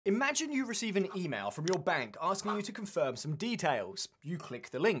Imagine you receive an email from your bank asking you to confirm some details. You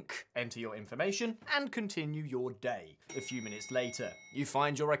click the link, enter your information, and continue your day. A few minutes later, you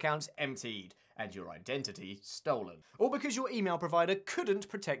find your account's emptied and your identity stolen. All because your email provider couldn't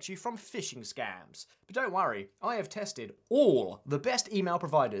protect you from phishing scams. But don't worry, I have tested all the best email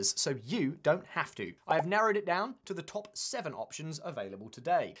providers so you don't have to. I have narrowed it down to the top 7 options available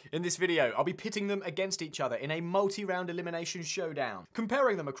today. In this video, I'll be pitting them against each other in a multi-round elimination showdown,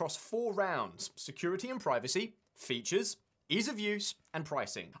 comparing them across 4 rounds: security and privacy, features, ease of use, and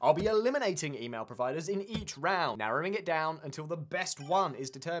pricing. I'll be eliminating email providers in each round, narrowing it down until the best one is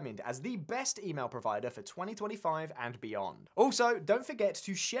determined as the best email provider for 2025 and beyond. Also, don't forget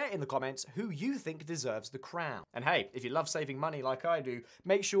to share in the comments who you think deserves the crown. And hey, if you love saving money like I do,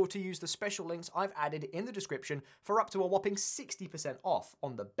 make sure to use the special links I've added in the description for up to a whopping 60% off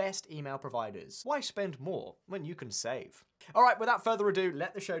on the best email providers. Why spend more when you can save? All right, without further ado,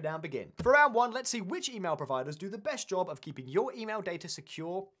 let the showdown begin. For round 1, let's see which email providers do the best job of keeping your email data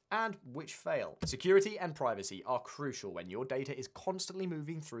secure and which fail. Security and privacy are crucial when your data is constantly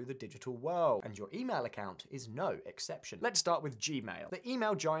moving through the digital world, and your email account is no exception. Let's start with Gmail, the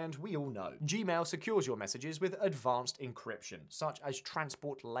email giant we all know. Gmail secures your messages with advanced encryption, such as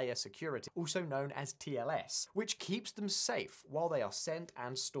transport layer security, also known as TLS, which keeps them safe while they are sent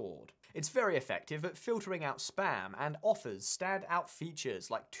and stored. It's very effective at filtering out spam and offers standout features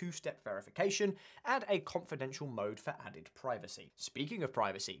like 2-step verification and a confidential mode for added privacy. Speaking of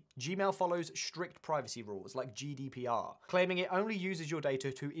privacy, Gmail follows strict privacy rules like GDPR, claiming it only uses your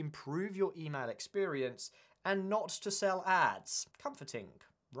data to improve your email experience and not to sell ads. Comforting,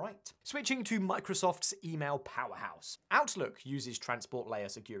 right? Switching to Microsoft's email powerhouse. Outlook uses transport layer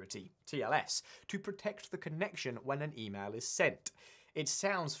security, TLS, to protect the connection when an email is sent. It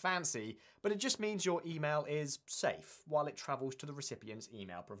sounds fancy, but it just means your email is safe while it travels to the recipient's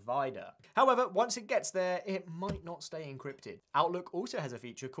email provider. However, once it gets there, it might not stay encrypted. Outlook also has a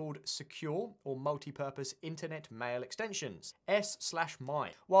feature called Secure or Multi-Purpose Internet Mail Extensions,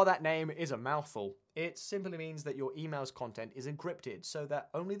 S/MI. While that name is a mouthful, it simply means that your email's content is encrypted so that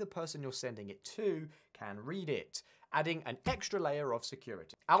only the person you're sending it to can read it, adding an extra layer of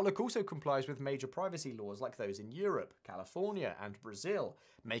security. Outlook also complies with major privacy laws like those in Europe, California, and Brazil,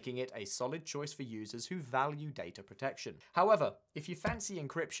 making it a solid choice for users who value data protection. However, if you fancy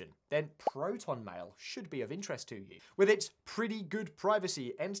encryption, then ProtonMail should be of interest to you. With its pretty good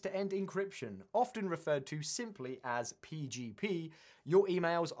privacy end-to-end encryption, often referred to simply as PGP, your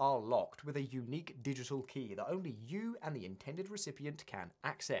emails are locked with a unique digital key that only you and the intended recipient can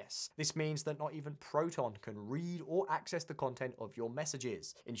access. This means that not even Proton can read or access the content of your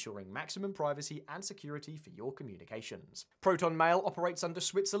messages, ensuring maximum privacy and security for your communications. ProtonMail operates under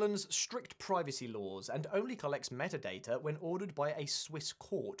Switzerland's strict privacy laws and only collects metadata when ordered by a Swiss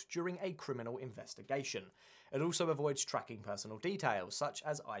court during a criminal investigation. It also avoids tracking personal details, such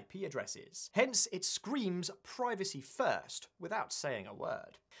as IP addresses. Hence, it screams privacy first, without saying a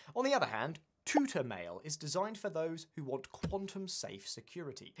word. On the other hand, TutorMail is designed for those who want quantum-safe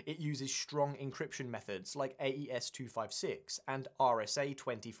security. It uses strong encryption methods like AES-256 and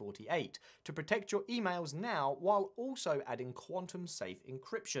RSA-2048 to protect your emails now while also adding quantum-safe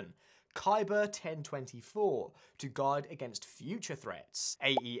encryption. Kyber 1024 to guard against future threats.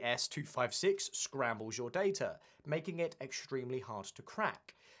 AES-256 scrambles your data, making it extremely hard to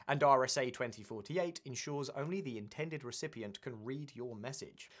crack. And RSA-2048 ensures only the intended recipient can read your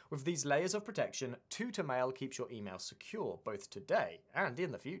message. With these layers of protection, TutorMail keeps your email secure both today and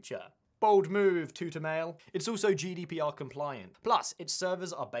in the future. Bold move, TutorMail. It's also GDPR compliant. Plus, its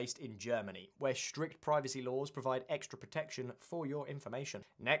servers are based in Germany, where strict privacy laws provide extra protection for your information.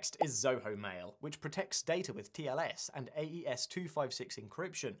 Next is Zoho Mail, which protects data with TLS and AES-256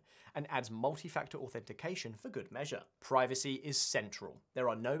 encryption, and adds multi-factor authentication for good measure. Privacy is central. There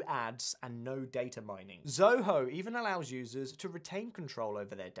are no ads and no data mining. Zoho even allows users to retain control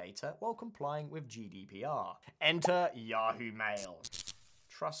over their data while complying with GDPR. Enter Yahoo Mail.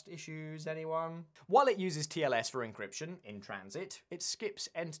 Trust issues, anyone? While it uses TLS for encryption in transit, it skips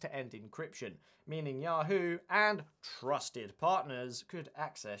end-to-end encryption, meaning Yahoo and trusted partners could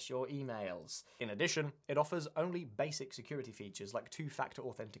access your emails. In addition, it offers only basic security features like 2-factor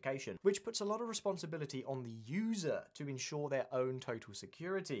authentication, which puts a lot of responsibility on the user to ensure their own total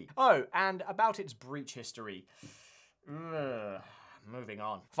security. Oh, and about its breach history. moving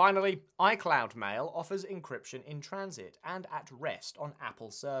on. Finally, iCloud Mail offers encryption in transit and at rest on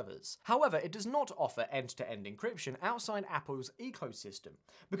Apple servers. However, it does not offer end-to-end encryption outside Apple's ecosystem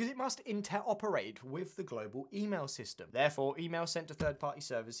because it must interoperate with the global email system. Therefore, emails sent to third-party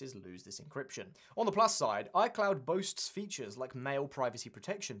services lose this encryption. On the plus side, iCloud boasts features like mail privacy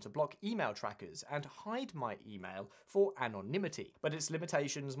protection to block email trackers and hide my email for anonymity, but its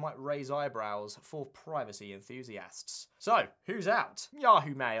limitations might raise eyebrows for privacy enthusiasts. So, who's out?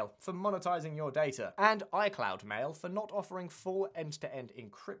 Yahoo Mail for monetizing your data, and iCloud Mail for not offering full end-to-end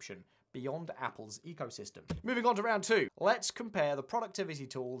encryption beyond Apple's ecosystem. Moving on to round 2, let's compare the productivity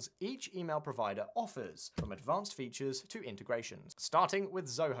tools each email provider offers, from advanced features to integrations. Starting with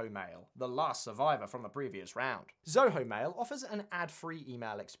Zoho Mail, the last survivor from the previous round. Zoho Mail offers an ad-free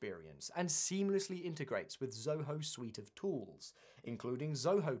email experience and seamlessly integrates with Zoho's suite of tools, including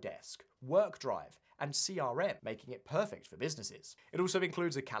Zoho Desk, WorkDrive, and CRM, making it perfect for businesses. It also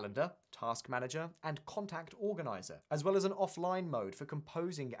includes a calendar, task manager, and contact organizer, as well as an offline mode for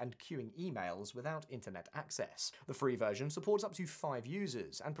composing and queuing emails without internet access. The free version supports up to 5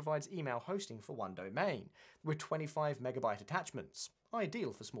 users and provides email hosting for one domain, with 25 megabyte attachments,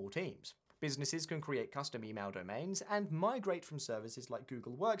 ideal for small teams. Businesses can create custom email domains and migrate from services like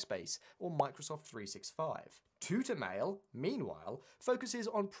Google Workspace or Microsoft 365. Tutormail, meanwhile, focuses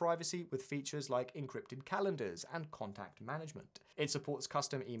on privacy with features like encrypted calendars and contact management. It supports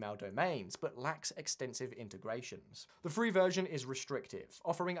custom email domains, but lacks extensive integrations. The free version is restrictive,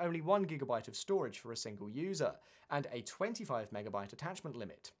 offering only 1 GB of storage for a single user, and a 25 megabyte attachment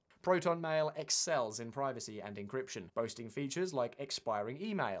limit. Proton Mail excels in privacy and encryption, boasting features like expiring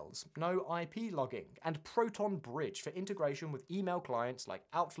emails, no IP logging, and Proton Bridge for integration with email clients like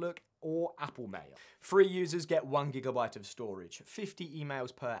Outlook or Apple Mail. Free users get 1 GB of storage, 50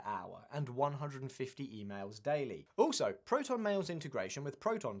 emails per hour, and 150 emails daily. Also, Proton Mail's integration with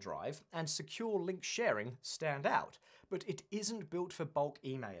Proton Drive and secure link sharing stand out, but it isn't built for bulk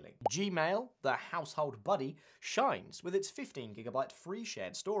emailing. Gmail, the household buddy, shines with its 15 GB free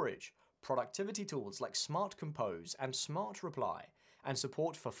shared storage, productivity tools like Smart Compose and Smart Reply, and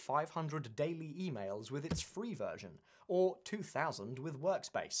support for 500 daily emails with its free version, or 2,000 with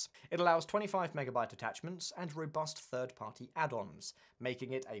Workspace. It allows 25 megabyte attachments and robust third-party add-ons,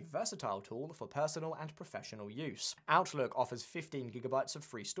 making it a versatile tool for personal and professional use. Outlook offers 15 gigabytes of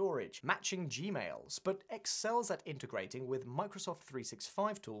free storage, matching Gmail's, but excels at integrating with Microsoft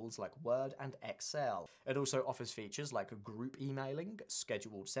 365 tools like Word and Excel. It also offers features like group emailing,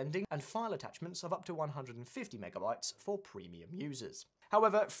 scheduled sending, and file attachments of up to 150 megabytes for premium users.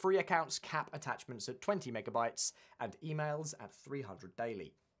 However, free accounts cap attachments at 20 megabytes and emails at 300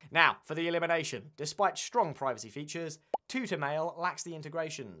 daily. Now, for the elimination. Despite strong privacy features, Tutormail lacks the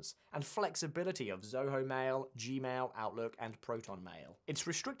integrations and flexibility of Zoho Mail, Gmail, Outlook, and Proton Mail. Its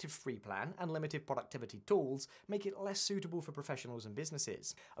restrictive free plan and limited productivity tools make it less suitable for professionals and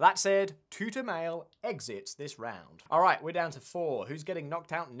businesses. That said, Tutormail exits this round. Alright, we're down to 4. Who's getting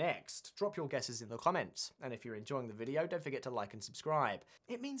knocked out next? Drop your guesses in the comments. And if you're enjoying the video, don't forget to like and subscribe.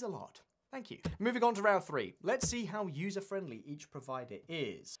 It means a lot. Thank you. Moving on to round 3. Let's see how user-friendly each provider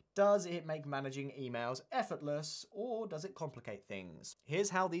is. Does it make managing emails effortless, or does it complicate things?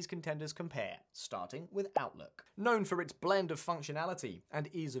 Here's how these contenders compare, starting with Outlook. Known for its blend of functionality and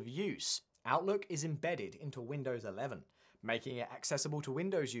ease of use, Outlook is embedded into Windows 11, making it accessible to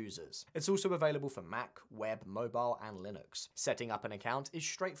Windows users. It's also available for Mac, web, mobile, and Linux. Setting up an account is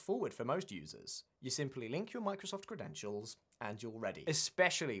straightforward for most users. You simply link your Microsoft credentials and you're ready,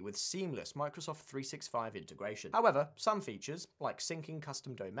 especially with seamless Microsoft 365 integration. However, some features, like syncing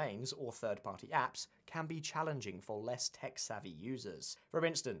custom domains or third-party apps, can be challenging for less tech-savvy users. For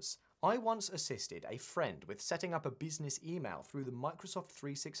instance, I once assisted a friend with setting up a business email through the Microsoft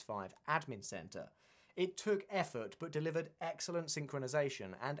 365 Admin Center. It took effort but delivered excellent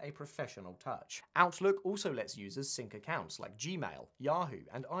synchronization and a professional touch. Outlook also lets users sync accounts like Gmail, Yahoo,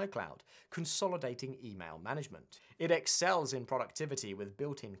 and iCloud, consolidating email management. It excels in productivity with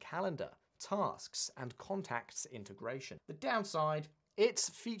built-in calendar, tasks, and contacts integration. The downside: its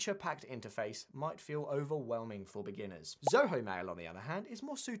feature-packed interface might feel overwhelming for beginners. Zoho Mail, on the other hand, is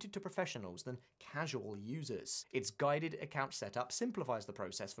more suited to professionals than casual users. Its guided account setup simplifies the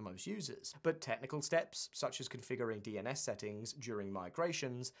process for most users, but technical steps, such as configuring DNS settings during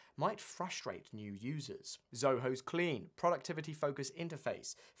migrations, might frustrate new users. Zoho's clean, productivity-focused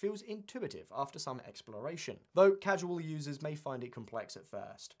interface feels intuitive after some exploration, though casual users may find it complex at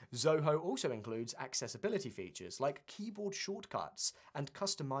first. Zoho also includes accessibility features like keyboard shortcuts and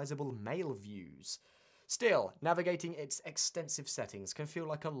customizable mail views. Still, navigating its extensive settings can feel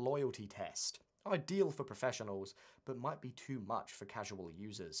like a loyalty test. Ideal for professionals, but might be too much for casual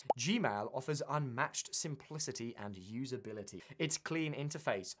users. Gmail offers unmatched simplicity and usability. Its clean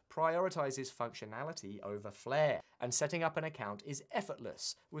interface prioritizes functionality over flair, and setting up an account is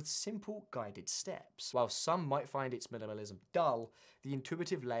effortless with simple guided steps. While some might find its minimalism dull, the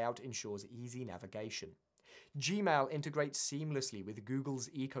intuitive layout ensures easy navigation. Gmail integrates seamlessly with Google's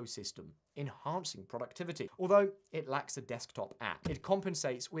ecosystem, enhancing productivity. Although it lacks a desktop app, it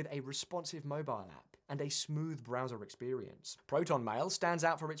compensates with a responsive mobile app and a smooth browser experience. ProtonMail stands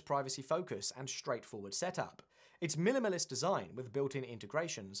out for its privacy focus and straightforward setup. Its minimalist design with built-in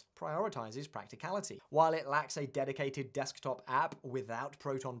integrations prioritizes practicality. While it lacks a dedicated desktop app without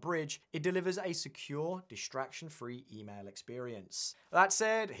Proton Bridge, it delivers a secure, distraction-free email experience. That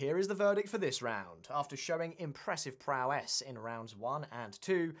said, here is the verdict for this round. After showing impressive prowess in rounds 1 and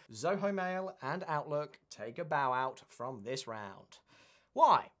 2, Zoho Mail and Outlook take a bow out from this round.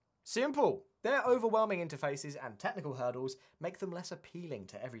 Why? Simple. Their overwhelming interfaces and technical hurdles make them less appealing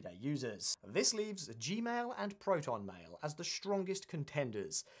to everyday users. This leaves Gmail and ProtonMail as the strongest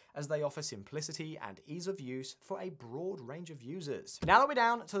contenders, as they offer simplicity and ease of use for a broad range of users. Now that we're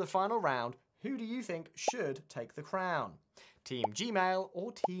down to the final round, who do you think should take the crown? Team Gmail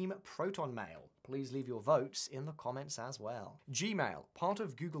or Team ProtonMail? Please leave your votes in the comments as well. Gmail, part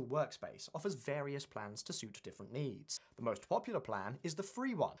of Google Workspace, offers various plans to suit different needs. The most popular plan is the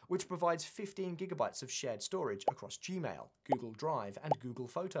free one, which provides 15 gigabytes of shared storage across Gmail, Google Drive, and Google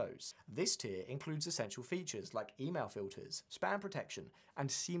Photos. This tier includes essential features like email filters, spam protection, and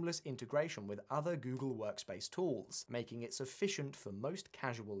seamless integration with other Google Workspace tools, making it sufficient for most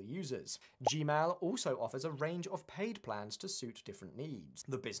casual users. Gmail also offers a range of paid plans to suit different needs.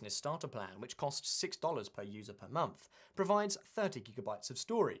 The Business Starter plan, which costs $6 per user per month, provides 30 gigabytes of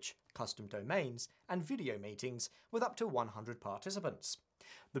storage, custom domains, and video meetings with up to 100 participants.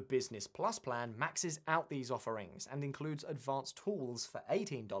 The Business Plus plan maxes out these offerings and includes advanced tools for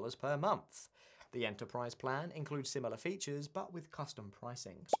 $18 per month. The Enterprise plan includes similar features but with custom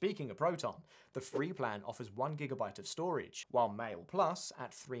pricing. Speaking of Proton, the free plan offers 1 gigabyte of storage, while Mail Plus,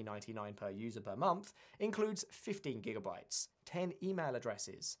 at $3.99 per user per month, includes 15 gigabytes, 10 email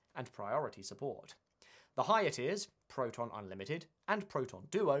addresses, and priority support. The higher tiers, Proton Unlimited and Proton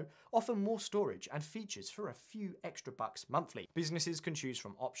Duo, offer more storage and features for a few extra bucks monthly. Businesses can choose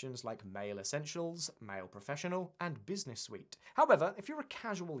from options like Mail Essentials, Mail Professional, and Business Suite. However, if you're a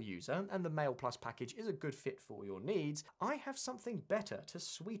casual user and the Mail Plus package is a good fit for your needs, I have something better to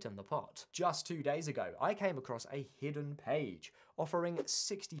sweeten the pot. Just 2 days ago, I came across a hidden page offering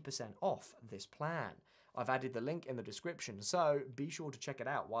 60% off this plan. I've added the link in the description, so be sure to check it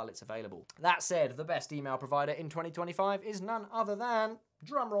out while it's available. That said, the best email provider in 2025 is none other than,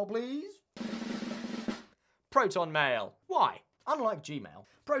 drumroll please, ProtonMail. Why? Unlike Gmail,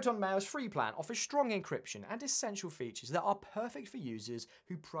 ProtonMail's free plan offers strong encryption and essential features that are perfect for users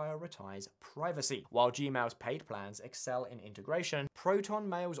who prioritize privacy. While Gmail's paid plans excel in integration,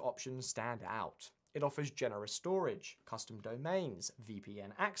 ProtonMail's options stand out. It offers generous storage, custom domains,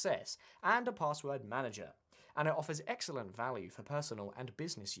 VPN access, and a password manager. And it offers excellent value for personal and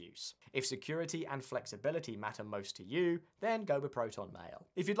business use. If security and flexibility matter most to you, then go with ProtonMail.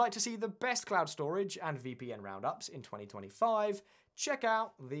 If you'd like to see the best cloud storage and VPN roundups in 2025, check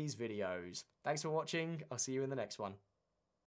out these videos. Thanks for watching. I'll see you in the next one.